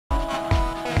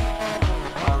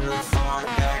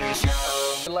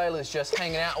Layla's just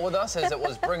hanging out with us as it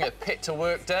was Bring a Pet to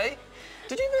Work Day.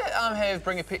 Did you ever have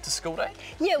Bring a Pet to School Day?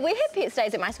 Yeah, we had pets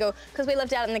days at my school because we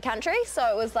lived out in the country, so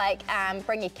it was like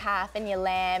bring your calf and your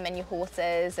lamb and your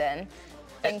horses and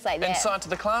things like that. Inside to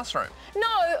the classroom?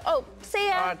 No, oh, see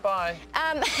ya. All right, bye.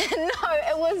 No,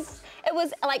 it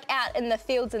was like out in the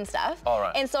fields and stuff. All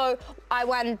right. And so I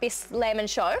won Best Lamb in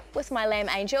Show with my lamb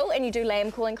Angel, and you do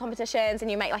lamb calling competitions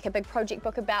and you make like a big project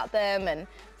book about them, and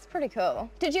it's pretty cool.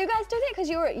 Did you guys do that? Because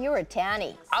you were a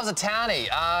townie. I was a townie.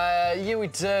 Yeah, we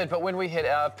did, but when we had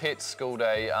our pet school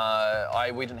day,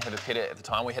 we didn't have a pet at the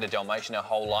time. We had a Dalmatian our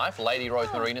whole life, Lady Rose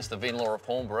Marinus, the Venlaw of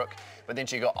Hornbrook, but then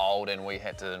she got old and we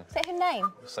had to... Is that her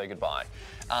name? Say goodbye.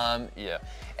 Yeah.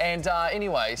 And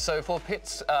anyway, so for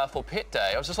Pet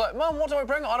Day, I was just like, Mum, what do I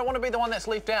bring? I don't want to be the one that's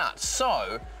left out.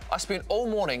 So I spent all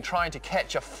morning trying to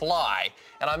catch a fly,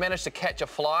 and I managed to catch a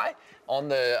fly on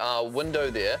the window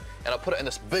there, and I put it in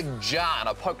this big jar, and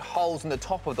I poked holes in the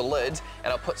top of the lid,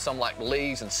 and I put some like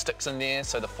leaves and sticks in there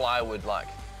so the fly would like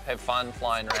have fun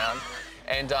flying around.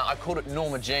 And I called it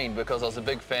Norma Jean because I was a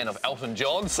big fan of Elton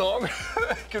John's song,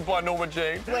 Goodbye Norma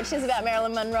Jean. Which is about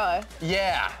Marilyn Monroe.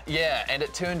 Yeah, yeah, and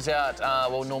it turns out,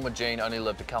 well, Norma Jean only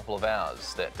lived a couple of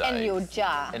hours that day. In your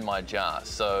jar. In my jar.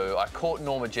 So I caught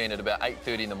Norma Jean at about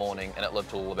 8:30 in the morning and it lived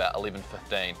till about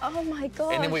 11:15. Oh my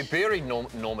God. And then we buried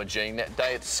Norma Jean that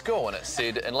day at school, and it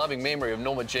said, in loving memory of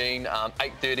Norma Jean,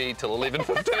 8:30 till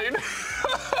 11:15.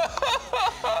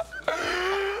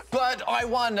 But I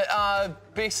won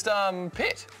Best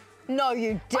Pet. No,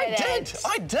 you didn't.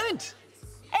 I did.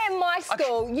 At my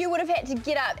school, you would have had to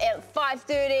get up at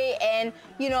 5:30 and,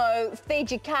 you know, feed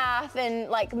your calf and,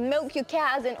 like, milk your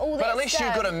cows and all that stuff. But at least you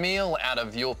got a meal out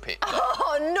of your pet.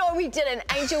 Oh, no, we didn't.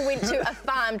 Angel went to a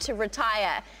farm to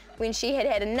retire when she had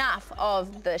had enough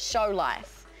of the show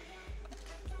life.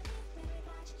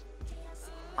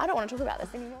 I don't want to talk about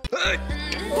this anymore.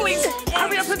 Please,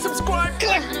 hurry up and subscribe.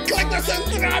 Click the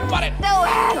subscribe button. Do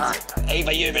it.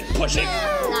 Ava, you've been pushing.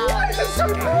 No. Why is it so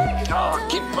big? Oh,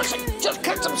 keep pushing. Just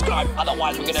click subscribe.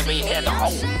 Otherwise, we're going to be here the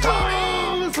whole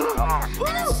time.